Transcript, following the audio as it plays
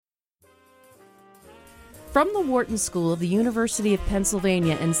From the Wharton School of the University of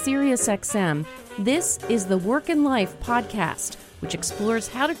Pennsylvania and SiriusXM, this is the Work and Life podcast, which explores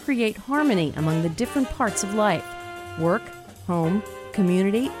how to create harmony among the different parts of life: work, home,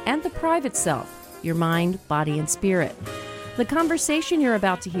 community, and the private self, your mind, body, and spirit. The conversation you're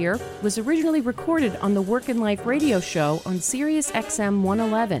about to hear was originally recorded on the Work and Life radio show on SiriusXM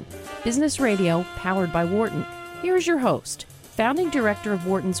 111, business radio powered by Wharton. Here is your host, founding director of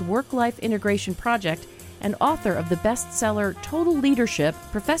Wharton's Work-Life Integration Project and author of the bestseller Total Leadership,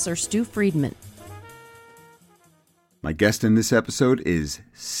 Professor Stu Friedman. My guest in this episode is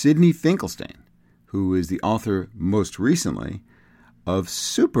Sidney Finkelstein, who is the author most recently of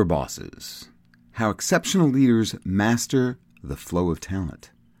Super Bosses: How Exceptional Leaders Master the Flow of Talent.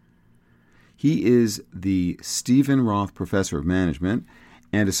 He is the Stephen Roth Professor of Management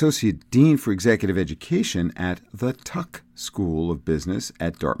and Associate Dean for Executive Education at the Tuck School of Business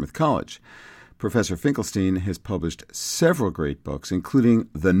at Dartmouth College. Professor Finkelstein has published several great books, including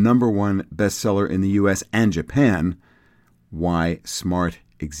the #1 bestseller in the U.S. and Japan, Why Smart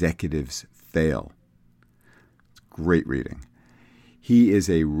Executives Fail. It's great reading. He is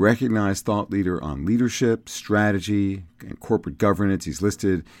a recognized thought leader on leadership, strategy, and corporate governance. He's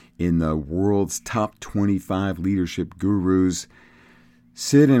listed in the world's top 25 leadership gurus.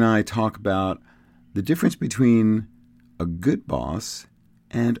 Sid and I talk about the difference between a good boss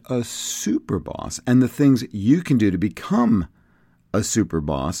and a super boss, and the things you can do to become a super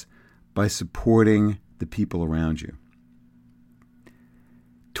boss by supporting the people around you.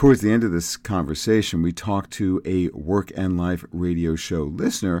 Towards the end of this conversation, we talked to a Work and Life radio show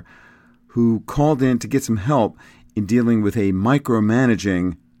listener who called in to get some help in dealing with a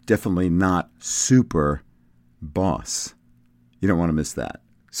micromanaging, definitely not super boss. You don't want to miss that.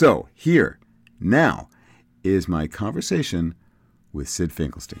 So here, now, is my conversation with Sid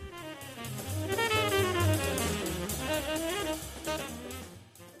Finkelstein.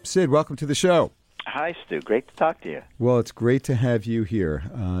 Sid, welcome to the show. Hi, Stu. Great to talk to you. Well, it's great to have you here,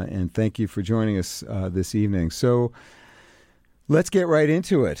 and thank you for joining us this evening. So let's get right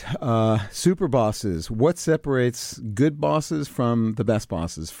into it. Super bosses. What separates good bosses from the best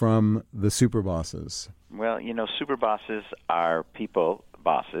bosses, from the super bosses? Well, super bosses are people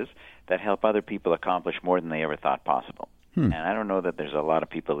bosses that help other people accomplish more than they ever thought possible. And I don't know that there's a lot of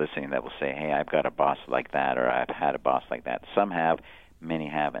people listening that will say, hey, I've got a boss like that, or I've had a boss like that. Some have, many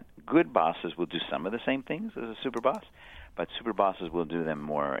haven't. Good bosses will do some of the same things as a super boss, but super bosses will do them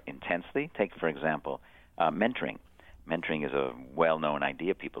more intensely. Take, for example, mentoring. Mentoring is a well-known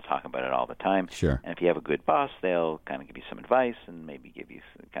idea. People talk about it all the time. Sure. And if you have a good boss, they'll kind of give you some advice and maybe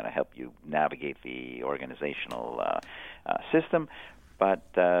kind of help you navigate the organizational system. But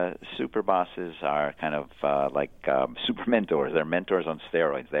super bosses are kind of like super mentors. They're mentors on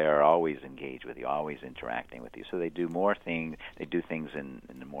steroids. They are always engaged with you, always interacting with you. So they do more things. They do things in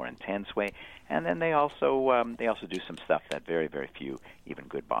a more intense way, and then they also do some stuff that very, very few, even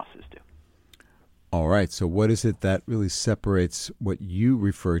good bosses, do. All right. So what is it that really separates what you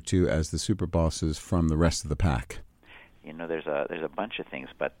refer to as the super bosses from the rest of the pack? There's a bunch of things,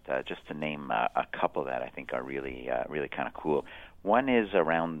 but just to name a couple that I think are really kind of cool. One is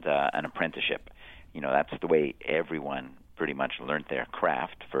around an apprenticeship. That's the way everyone pretty much learned their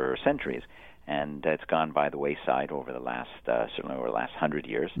craft for centuries, and it's gone by the wayside over the last certainly over the last 100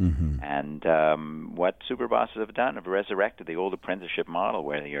 years. Mm-hmm. And what super bosses have done have resurrected the old apprenticeship model,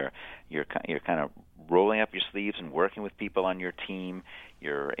 where you're kind of rolling up your sleeves and working with people on your team.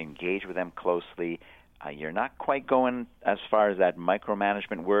 You're engaged with them closely. You're not quite going as far as that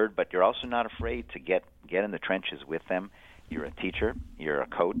micromanagement word, but you're also not afraid to get in the trenches with them. You're a teacher, you're a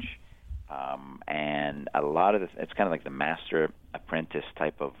coach, and a lot of it's kind of like the master-apprentice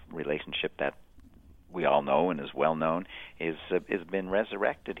type of relationship that we all know and is well known is been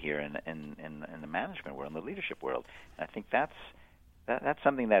resurrected here in the management world, in the leadership world. And I think that's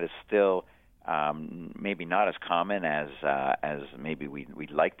something that is still maybe not as common as maybe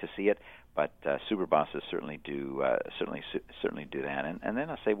we'd like to see it. But super bosses certainly do that. And then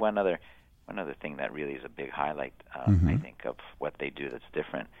I'll say one other thing that really is a big highlight, I think, of what they do that's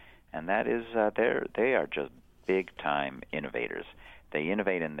different, and that is they are just big time innovators. They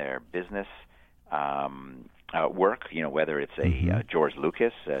innovate in their business work. Whether it's a George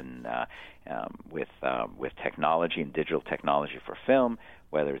Lucas and with technology and digital technology for film,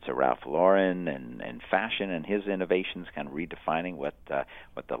 whether it's a Ralph Lauren and fashion and his innovations, kind of redefining what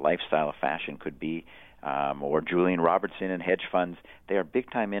the lifestyle of fashion could be. or Julian Robertson in hedge funds. They are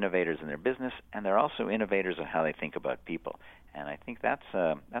big-time innovators in their business, and they're also innovators in how they think about people. And I think that's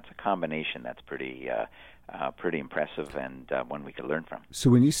a combination that's pretty impressive and one we could learn from. So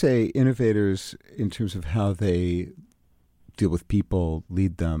when you say innovators in terms of how they deal with people,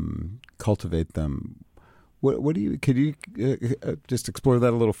 lead them, cultivate them, what do you? Could you just explore that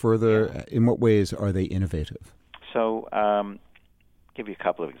a little further? Yeah. In what ways are they innovative? So, give you a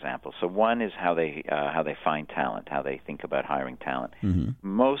couple of examples. So, one is how they find talent, how they think about hiring talent. Mm-hmm.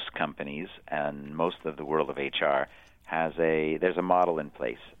 Most companies and most of the world of HR there's a model in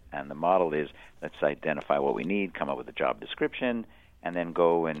place, and the model is let's identify what we need, come up with a job description, and then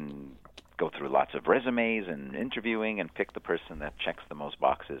go through lots of resumes and interviewing and pick the person that checks the most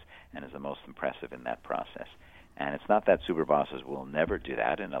boxes and is the most impressive in that process. And it's not that super bosses will never do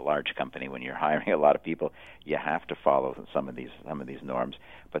that. In a large company, when you're hiring a lot of people, you have to follow some of these norms.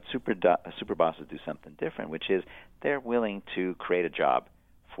 But super bosses do something different, which is they're willing to create a job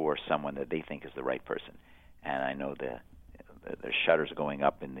for someone that they think is the right person. And I know the shudders going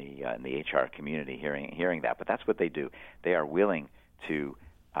up in the HR community hearing that, but that's what they do. They are willing to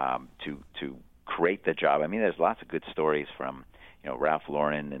create the job. I mean, there's lots of good stories from Ralph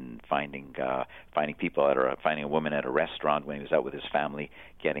Lauren and finding a woman at a restaurant when he was out with his family,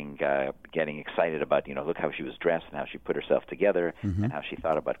 getting excited about look how she was dressed and how she put herself together, mm-hmm. and how she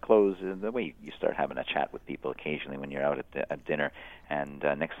thought about clothes, and the way you start having a chat with people occasionally when you're out at dinner, and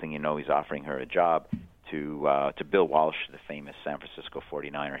next thing you know, he's offering her a job to Bill Walsh, the famous San Francisco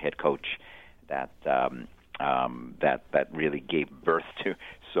 49er head coach that really gave birth to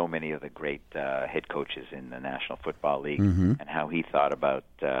so many of the great head coaches in the National Football League, mm-hmm. and how he thought about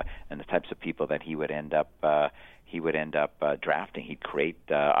and the types of people that he would end up drafting. He'd create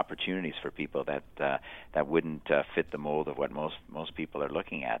opportunities for people that wouldn't fit the mold of what most people are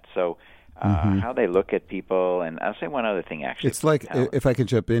looking at. So mm-hmm. how they look at people, and I'll say one other thing actually. It's like, if I can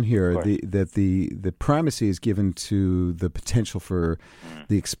jump in here, the primacy is given to the potential for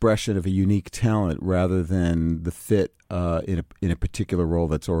the expression of a unique talent rather than the fit in a particular role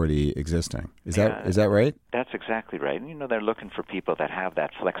that's already existing. Is that right? That's exactly right. And they're looking for people that have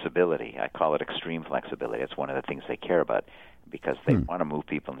that flexibility. I call it extreme flexibility. It's one of the things they care about, because they want to move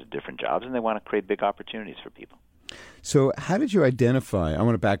people into different jobs and they want to create big opportunities for people. So how did you identify, I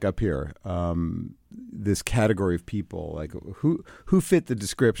want to back up here, this category of people, like who fit the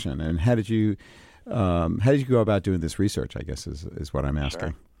description, and how did you go about doing this research, I guess is what I'm asking.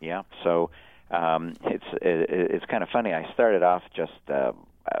 Sure. Yeah. So it's kind of funny. I started off just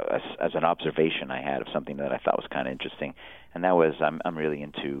as an observation I had of something that I thought was kind of interesting, and that was I'm really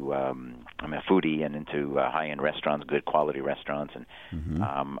into I'm a foodie and into high-end restaurants, good quality restaurants, and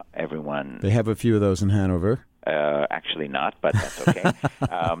mm-hmm. Everyone. They have a few of those in Hanover. Actually not, but that's okay.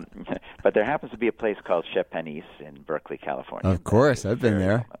 But there happens to be a place called Chez Panisse in Berkeley, California. Of course, I've been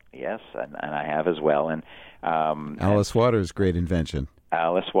there. Yes, and I have as well. And Alice Waters' great invention.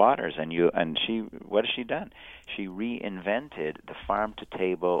 Alice Waters, and she, what has she done? She reinvented the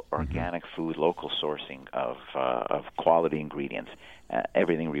farm-to-table organic mm-hmm. food, local sourcing of quality ingredients,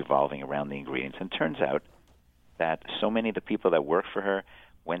 everything revolving around the ingredients. And it turns out that so many of the people that work for her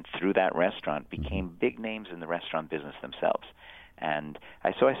went through that restaurant, became big names in the restaurant business themselves. And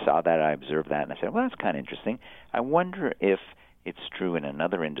I saw that, I observed that, and I said, well, that's kind of interesting. I wonder if it's true in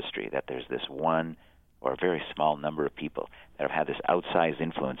another industry that there's this one or a very small number of people that have had this outsized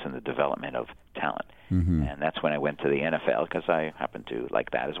influence in the development of talent. Mm-hmm. And that's when I went to the NFL, because I happen to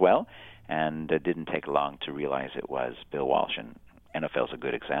like that as well. And it didn't take long to realize it was Bill Walsh. And NFL's a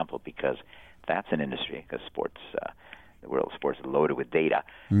good example, because that's an industry, because the world of sports is loaded with data,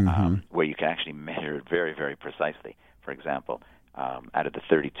 mm-hmm. Where you can actually measure it very, very precisely. For example, out of the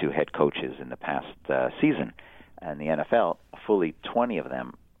 32 head coaches in the past season in the NFL, fully 20 of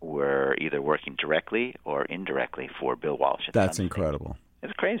them were either working directly or indirectly for Bill Walsh. That's incredible.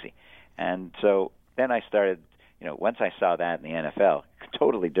 It's crazy. And so then I started, once I saw that in the NFL,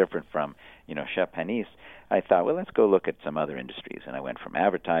 totally different from, Chez Panisse, I thought, well, let's go look at some other industries. And I went from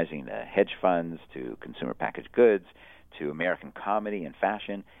advertising to hedge funds to consumer packaged goods to American comedy and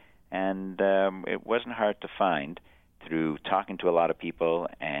fashion. And it wasn't hard to find, through talking to a lot of people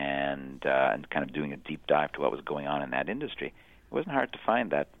and kind of doing a deep dive to what was going on in that industry. It wasn't hard to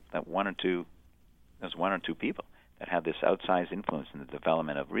find that one or two people that had this outsized influence in the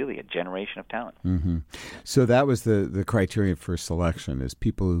development of really a generation of talent. Mm-hmm. So that was the criterion for selection, is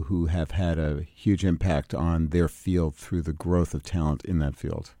people who have had a huge impact on their field through the growth of talent in that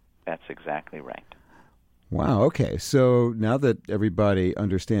field. That's exactly right. Wow, okay. So now that everybody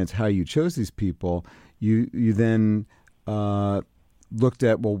understands how you chose these people, you then looked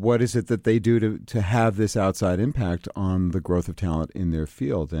at, well, what is it that they do to have this outside impact on the growth of talent in their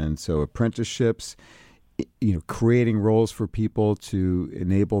field? And so apprenticeships, creating roles for people to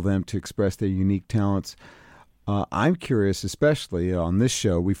enable them to express their unique talents. I'm curious, especially on this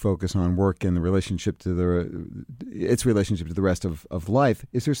show, we focus on work and the relationship to its relationship to the rest of life.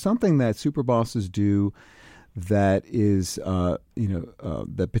 Is there something that superbosses do that is,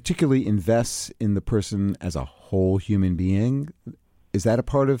 that particularly invests in the person as a whole human being? Is that a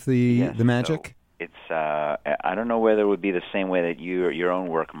part of the magic? So it's I don't know whether it would be the same way that your own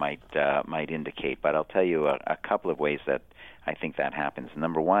work might indicate, but I'll tell you a couple of ways that I think that happens.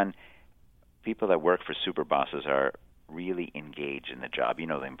 Number one, people that work for superbosses are really engaged in the job. The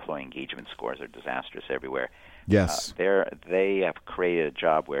employee engagement scores are disastrous everywhere. Yes. They have created a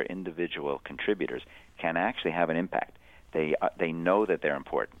job where individual contributors can actually have an impact. They know that they're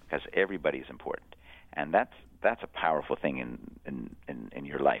important because everybody's important, and that's a powerful thing in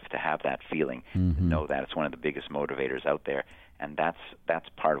your life, to have that feeling, to know that. It's one of the biggest motivators out there, and that's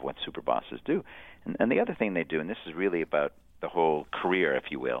part of what superbosses do. And the other thing they do, and this is really about the whole career,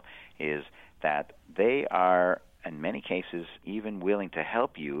 if you will, is that they are, in many cases, even willing to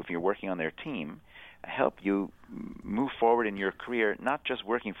help you, if you're working on their team, help you move forward in your career, not just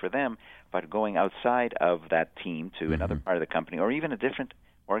working for them, but going outside of that team to another part of the company or even a different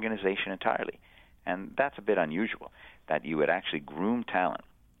organization entirely. And that's a bit unusual, that you would actually groom talent.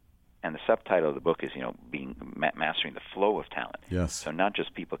 And the subtitle of the book is, mastering the flow of talent. Yes. So not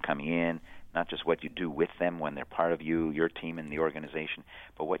just people coming in, not just what you do with them when they're part of your team in the organization,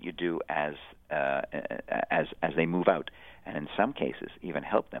 but what you do as they move out, and in some cases even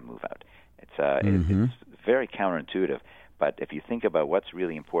help them move out. It's very counterintuitive, but if you think about what's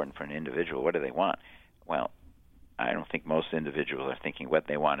really important for an individual, what do they want? Well, I don't think most individuals are thinking what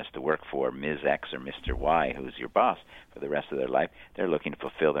they want is to work for Ms. X or Mr. Y, who's your boss, for the rest of their life. They're looking to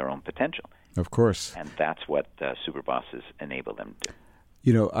fulfill their own potential. Of course. And that's what superbosses enable them to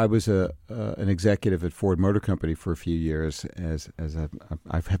do. I was an executive at Ford Motor Company for a few years, as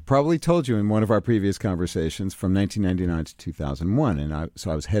I've probably told you in one of our previous conversations, from 1999 to 2001. And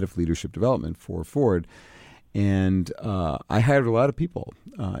so I was head of leadership development for Ford. And I hired a lot of people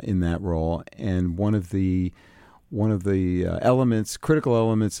in that role. And one of the critical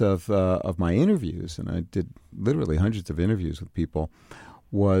elements of my interviews, and I did literally hundreds of interviews with people,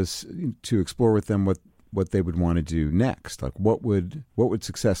 was to explore with them what they would want to do next. Like what would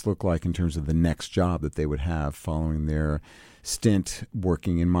success look like in terms of the next job that they would have following their stint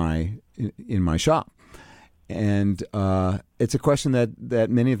working in my shop. And it's a question that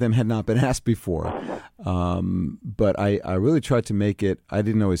many of them had not been asked before. But I really tried to make it, I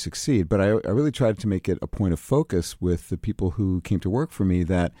didn't always succeed, but I really tried to make it a point of focus with the people who came to work for me,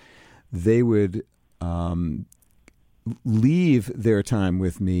 that they would leave their time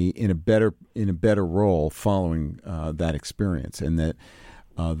with me in a better role following that experience, and that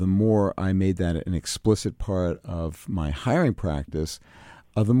the more I made that an explicit part of my hiring practice,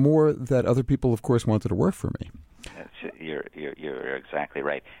 the more that other people, of course, wanted to work for me. You're exactly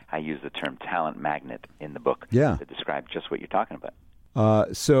right. I use the term talent magnet in the book to describe just what you're talking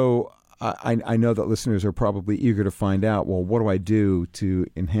about. So I know that listeners are probably eager to find out, well, what do I do to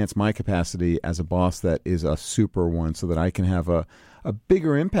enhance my capacity as a boss that is a super one, so that I can have a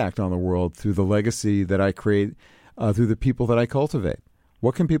bigger impact on the world through the legacy that I create, through the people that I cultivate?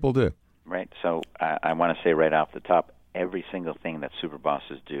 What can people do? Right. So I want to say right off the top, every single thing that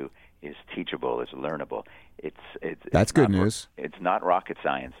superbosses do is teachable, is learnable. That's good news. It's not rocket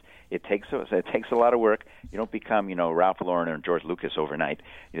science. It takes a lot of work. You don't become, Ralph Lauren or George Lucas overnight.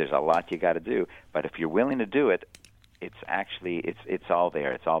 There's a lot you got to do. But if you're willing to do it, it's all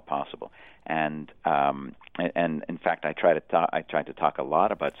there. It's all possible. And in fact, I tried to talk a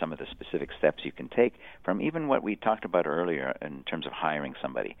lot about some of the specific steps you can take from even what we talked about earlier in terms of hiring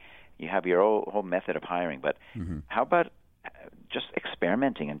somebody. You have your whole method of hiring, but how about just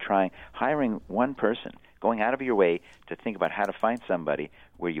experimenting and trying hiring one person, going out of your way to think about how to find somebody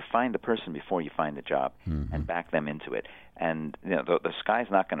where you find the person before you find the job and back them into it. And the sky's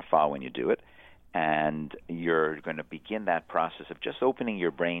not going to fall when you do it, and you're going to begin that process of just opening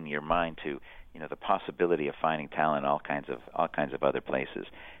your brain, your mind to the possibility of finding talent all kinds of other places.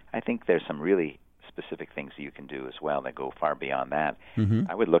 I think there's some really specific things you can do as well that go far beyond that.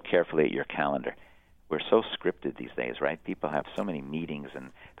 I would look carefully at your calendar. We're so scripted these days, right? People have so many meetings,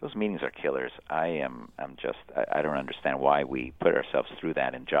 and those meetings are killers. I don't understand why we put ourselves through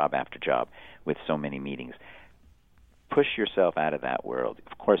that in job after job with so many meetings. Push yourself out of that world.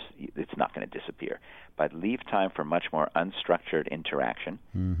 Of course, it's not going to disappear, but leave time for much more unstructured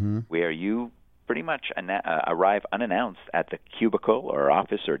interaction where you pretty much arrive unannounced at the cubicle or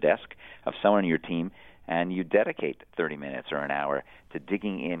office or desk of someone on your team, and you dedicate 30 minutes or an hour to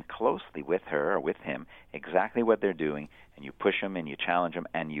digging in closely with her or with him exactly what they're doing, and you push them and you challenge them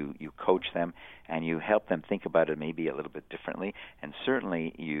and you coach them and you help them think about it maybe a little bit differently, and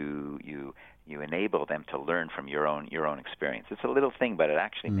certainly you enable them to learn from your own experience. It's a little thing, but it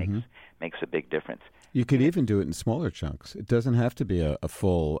actually makes a big difference. You could even do it in smaller chunks. It doesn't have to be a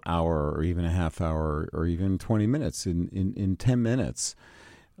full hour or even a half hour or even 20 minutes. In 10 minutes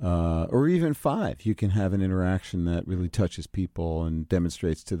or even 5, you can have an interaction that really touches people and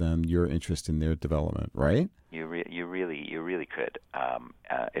demonstrates to them your interest in their development, right? You really could.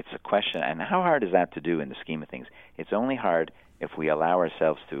 It's a question, and how hard is that to do in the scheme of things? It's only hard if we allow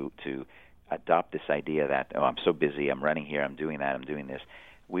ourselves to adopt this idea that, I'm so busy, I'm running here, I'm doing that, I'm doing this.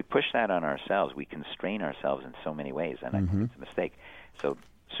 We push that on ourselves. We constrain ourselves in so many ways, and I think it's a mistake. So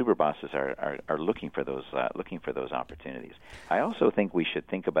super bosses are looking for those opportunities. I also think we should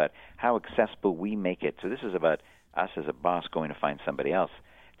think about how accessible we make it. So this is about us as a boss going to find somebody else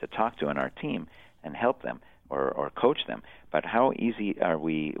to talk to on our team and help them or coach them. But how easy are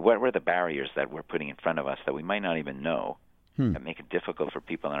we? What were the barriers that we're putting in front of us that we might not even know that make it difficult for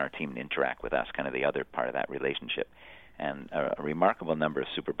people on our team to interact with us? Kind of the other part of that relationship. And a remarkable number of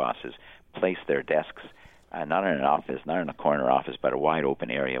super bosses place their desks not in an office, not in a corner office, but a wide open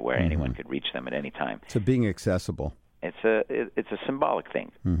area where anyone could reach them at any time. So being accessible. It's a symbolic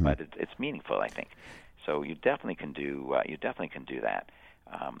thing, but it's meaningful, I think. So you definitely can do that.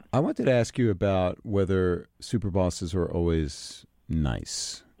 I wanted to ask you about whether super bosses are always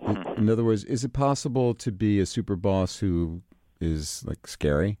nice. In other words, is it possible to be a super boss who is like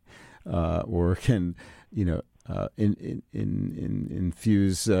scary, or can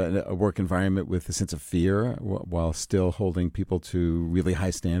infuse a work environment with a sense of fear while still holding people to really high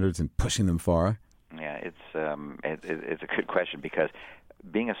standards and pushing them far? Yeah, it's a good question, because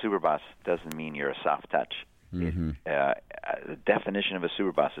being a super boss doesn't mean you're a soft touch. The definition of a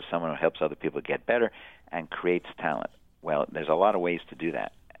super boss is someone who helps other people get better and creates talent. Well, there's a lot of ways to do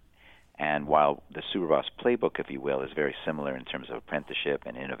that. And while the super boss playbook, if you will, is very similar in terms of apprenticeship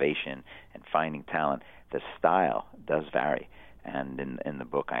and innovation and finding talent, the style does vary. And in the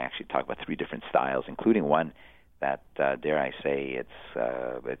book, I actually talk about 3 different styles, including one that, dare I say,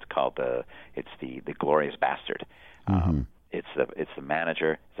 it's called the glorious bastard. It's the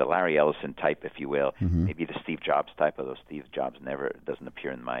manager. It's the Larry Ellison type, if you will. Maybe the Steve Jobs type, although Steve Jobs never doesn't appear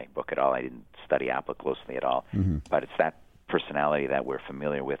in my book at all. I didn't study Apple closely at all. But it's that personality that we're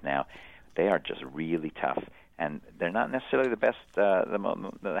familiar with now. They are just really tough, and they're not necessarily the best,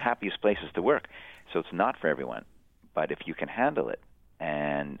 the happiest places to work. So it's not for everyone. But if you can handle it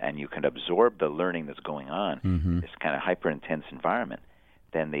and you can absorb the learning that's going on, this kind of hyper-intense environment,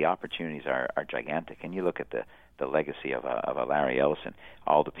 then the opportunities are gigantic. And you look at the legacy of a Larry Ellison,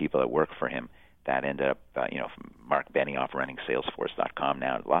 all the people that work for him that ended up, from Mark Benioff running Salesforce.com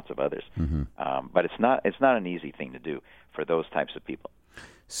now, lots of others. But it's not an easy thing to do for those types of people.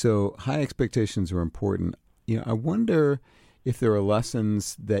 So high expectations are important. I wonder if there are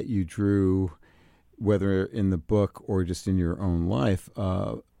lessons that you drew, whether in the book or just in your own life,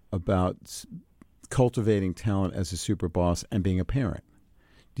 about cultivating talent as a super boss and being a parent.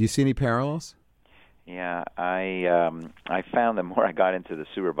 Do you see any parallels? Yeah, I found the more I got into the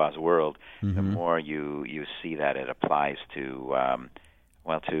super boss world, the more you see that it applies to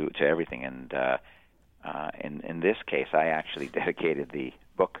everything. And in this case, I actually dedicated the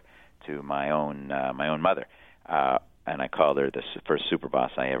book to my own mother, and I called her the first super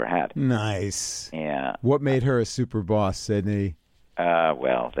boss I ever had. Nice. Yeah. What made her a super boss, Sidney? Now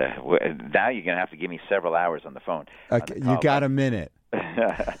you're gonna have to give me several hours on the phone. Okay, you got a minute.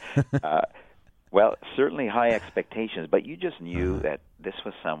 Well, certainly high expectations, but you just knew that this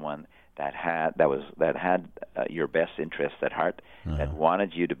was someone that had your best interests at heart, that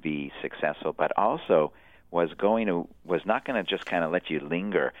wanted you to be successful, but also was not going to just kind of let you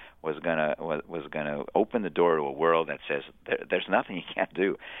linger. Was going to open the door to a world that says there's nothing you can't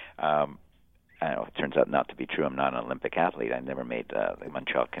do. I know it turns out not to be true. I'm not an Olympic athlete. I never made the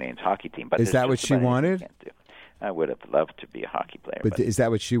Montreal Canadiens hockey team. But is that what she wanted? I would have loved to be a hockey player. But is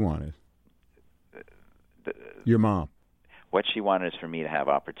that what she wanted? Your mom. What she wanted is for me to have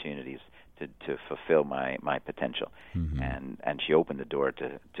opportunities to fulfill my potential, and she opened the door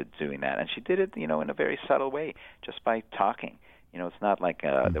to doing that, and she did it, in a very subtle way, just by talking. It's not like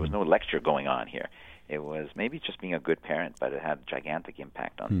there was no lecture going on here. It was maybe just being a good parent, but it had a gigantic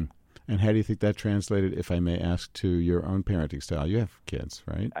impact on me. And how do you think that translated, if I may ask, to your own parenting style? You have kids,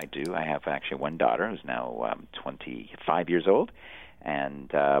 right? I do. I have actually one daughter who's now 25 years old,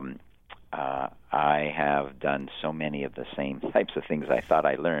 and I have done so many of the same types of things I thought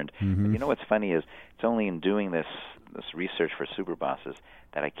I learned. Mm-hmm. But you know what's funny is it's only in doing this research for Superbosses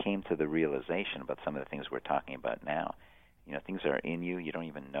that I came to the realization about some of the things we're talking about now. You know, things are in you. You don't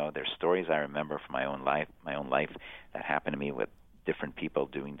even know. There's stories I remember from my own life that happened to me with different people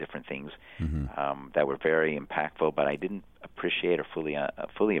doing different things that were very impactful, but I didn't appreciate or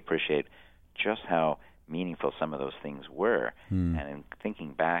fully appreciate just how meaningful some of those things were. And in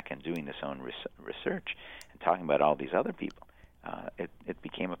thinking back and doing this own research and talking about all these other people, it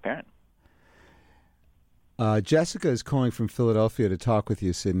became apparent. Jessica is calling from Philadelphia to talk with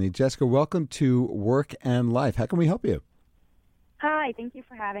you, Sydney. Jessica, welcome to Work and Life. How can we help you? Hi, thank you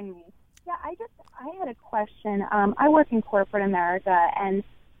for having me. Yeah, I had a question. I work in corporate America, and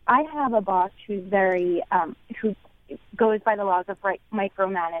I have a boss who's very who goes by the laws of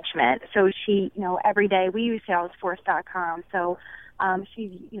micromanagement. So she, every day we use Salesforce.com. So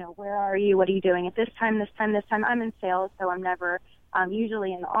she's, where are you? What are you doing at this time? I'm in sales, so I'm never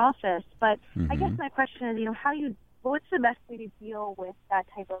usually in the office. But I guess my question is, what's the best way to deal with that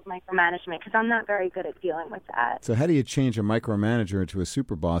type of micromanagement? Because I'm not very good at dealing with that. So how do you change a micromanager into a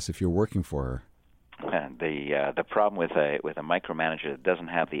super boss if you're working for her? The problem with a micromanager that doesn't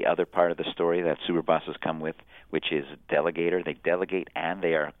have the other part of the story that super bosses come with, which is delegator. They delegate and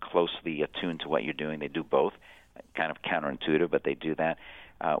they are closely attuned to what you're doing. They do both. Kind of counterintuitive, but they do that.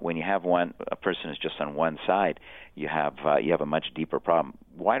 When you have a person who's just on one side, you have a much deeper problem.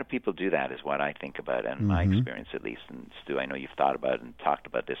 Why do people do that? Is what I think about, and my experience at least. And Stu, I know you've thought about it and talked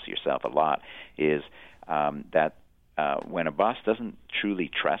about this yourself a lot. Is that when a boss doesn't truly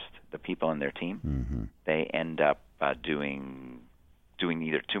trust the people in their team, they end up doing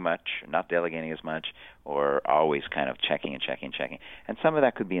either too much, not delegating as much, or always kind of checking. And some of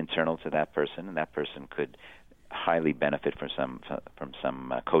that could be internal to that person, and that person could highly benefit from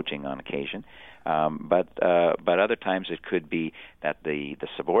some coaching on occasion, but other times it could be that the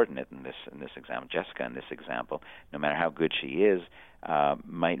subordinate in this example, Jessica in this example, no matter how good she is,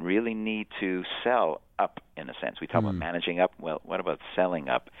 might really need to sell up in a sense. We talk about managing up. Well, what about selling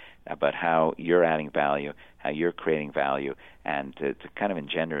up? About how you're adding value, how you're creating value, and to kind of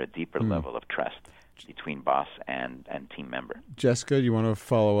engender a deeper level of trust between boss and team member. Jessica, do you want to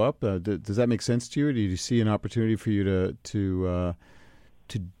follow up? Does that make sense to you? Or do you see an opportunity for you to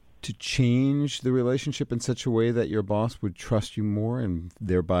change the relationship in such a way that your boss would trust you more and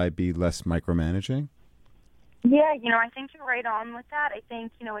thereby be less micromanaging? Yeah, I think you're right on with that. I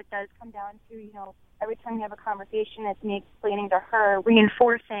think, it does come down to, every time we have a conversation, it's me explaining to her,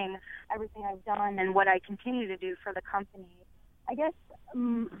 reinforcing everything I've done and what I continue to do for the company. I guess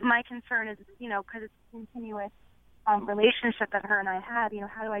my concern is, because it's a continuous relationship that her and I have,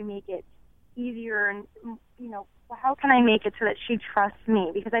 how do I make it easier and, how can I make it so that she trusts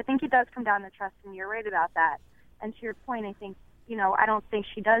me? Because I think it does come down to trust, and you're right about that. And to your point, I think, I don't think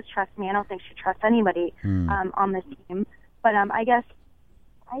she does trust me. I don't think she trusts anybody on this team. But I guess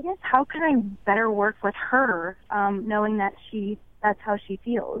how can I better work with her, knowing that that's how she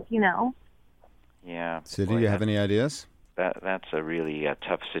feels, Yeah. Sydney, do you have any ideas? That's a really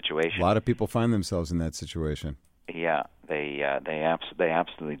tough situation. A lot of people find themselves in that situation. Yeah, they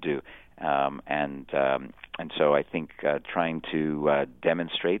absolutely do, and so I think trying to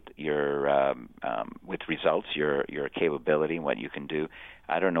demonstrate your with results your capability and what you can do.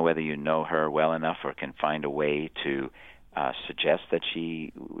 I don't know whether you know her well enough or can find a way to suggest that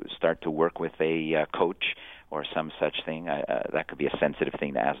she start to work with a coach or some such thing. That could be a sensitive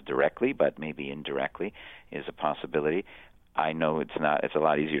thing to ask directly, but maybe indirectly is a possibility. I know it's a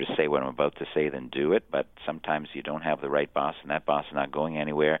lot easier to say what I'm about to say than do it, but sometimes you don't have the right boss, and that boss is not going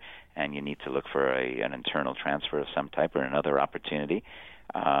anywhere, and you need to look for an internal transfer of some type or another opportunity.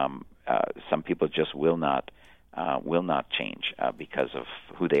 Some people just will not change because of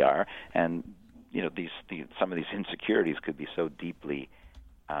who they are, and some of these insecurities could be so deeply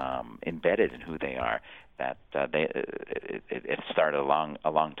embedded in who they are that it started a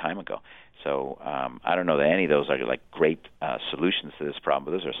long time ago. So I don't know that any of those are like great solutions to this problem,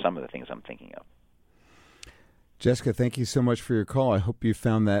 but those are some of the things I'm thinking of. Jessica, thank you so much for your call. I hope you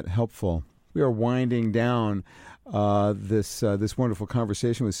found that helpful. We are winding down this wonderful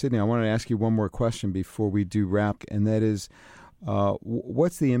conversation with Sydney. I want to ask you one more question before we do wrap, and that is,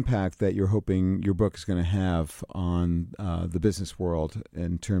 what's the impact that you're hoping your book is going to have on the business world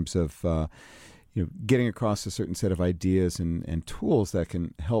in terms of getting across a certain set of ideas and tools that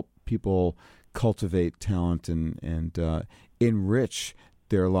can help people cultivate talent and enrich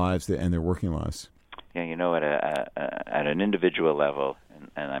their lives and their working lives? Yeah, at an individual level,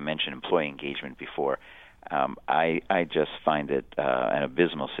 and I mentioned employee engagement before, I just find it an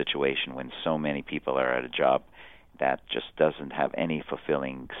abysmal situation when so many people are at a job that just doesn't have any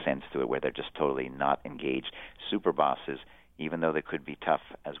fulfilling sense to it, where they're just totally not engaged. Super bosses, even though they could be tough,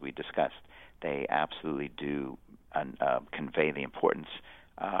 as we discussed, they absolutely do convey the importance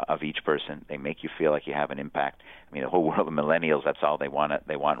of each person. They make you feel like you have an impact. I mean, the whole world of millennials, that's all they want.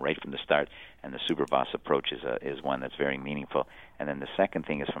 They want right from the start, and the super boss approach is one that's very meaningful. And then the second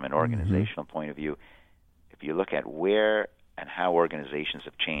thing is from an organizational point of view. If you look at where and how organizations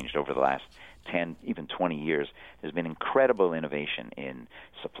have changed over the last 10, even 20 years, there's been incredible innovation in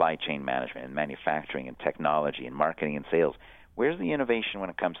supply chain management, in manufacturing, and technology, and marketing and sales. Where's the innovation when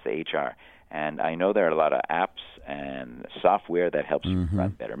it comes to HR? And I know there are a lot of apps and software that helps you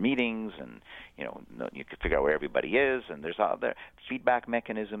run better meetings, and you can figure out where everybody is, and there's all their feedback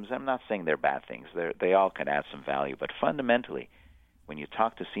mechanisms. I'm not saying they're bad things. They all can add some value. But fundamentally, when you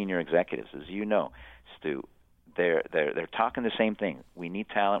talk to senior executives, as you know, Stu, they're talking the same thing. We need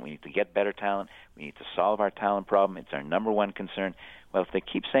talent. We need to get better talent. We need to solve our talent problem. It's our number one concern. Well, if they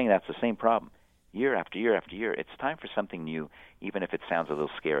keep saying that's the same problem year after year after year, it's time for something new, even if it sounds a little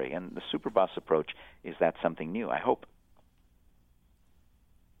scary. And the super boss approach is that something new, I hope.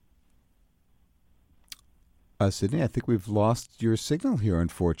 Sidney, I think we've lost your signal here,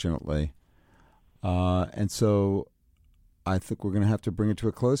 unfortunately. And so I think we're going to have to bring it to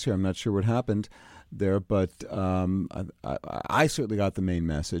a close here. I'm not sure what happened there, but I certainly got the main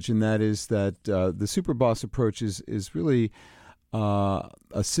message, and that is that the super boss approach is really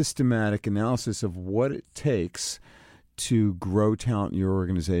a systematic analysis of what it takes to grow talent in your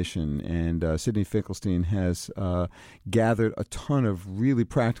organization. And Sidney Finkelstein has gathered a ton of really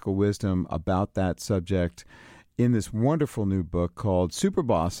practical wisdom about that subject in this wonderful new book called Super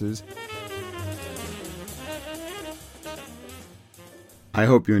Bosses. I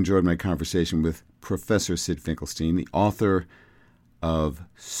hope you enjoyed my conversation with Professor Sid Finkelstein, the author of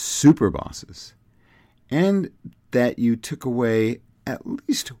Super Bosses, and that you took away at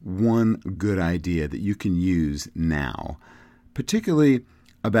least one good idea that you can use now, particularly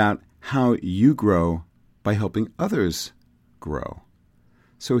about how you grow by helping others grow.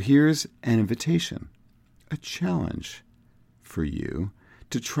 So here's an invitation, a challenge for you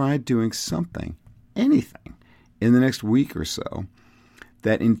to try doing something, anything, in the next week or so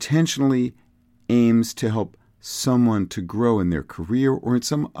that intentionally aims to help someone to grow in their career or in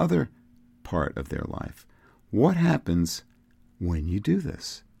some other part of their life. What happens when you do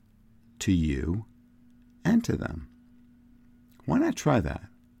this to you and to them? Why not try that?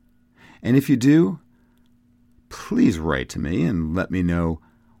 And if you do, please write to me and let me know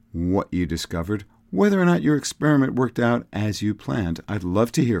what you discovered, whether or not your experiment worked out as you planned. I'd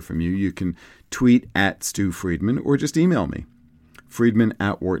love to hear from you. You can tweet at Stu Friedman or just email me,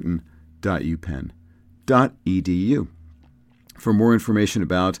 friedman@wharton.upenn.edu. For more information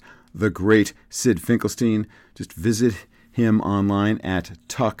about the great Sid Finkelstein, just visit him online at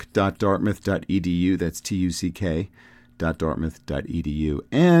tuck.dartmouth.edu. That's tuck.dartmouth.edu.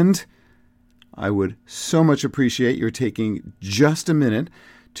 And I would so much appreciate your taking just a minute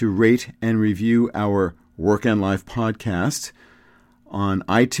to rate and review our Work and Life podcast on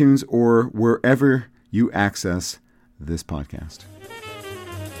iTunes or wherever you access this podcast.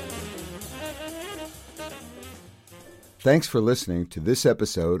 Thanks for listening to this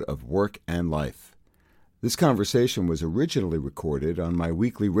episode of Work and Life. This conversation was originally recorded on my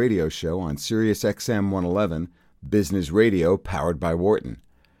weekly radio show on Sirius XM 111, Business Radio, powered by Wharton.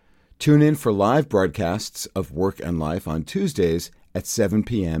 Tune in for live broadcasts of Work and Life on Tuesdays at 7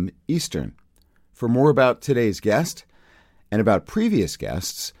 p.m. Eastern. For more about today's guest and about previous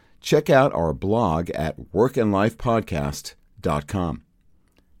guests, check out our blog at workandlifepodcast.com.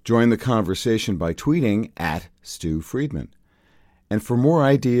 Join the conversation by tweeting at Stu Friedman. And for more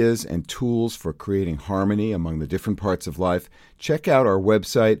ideas and tools for creating harmony among the different parts of life, check out our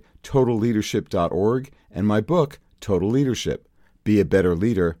website, totalleadership.org, and my book, Total Leadership. Be a better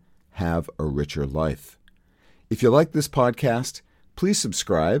leader, have a richer life. If you like this podcast, please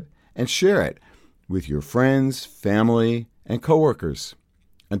subscribe and share it with your friends, family, and coworkers.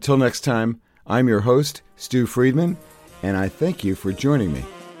 Until next time, I'm your host, Stu Friedman, and I thank you for joining me.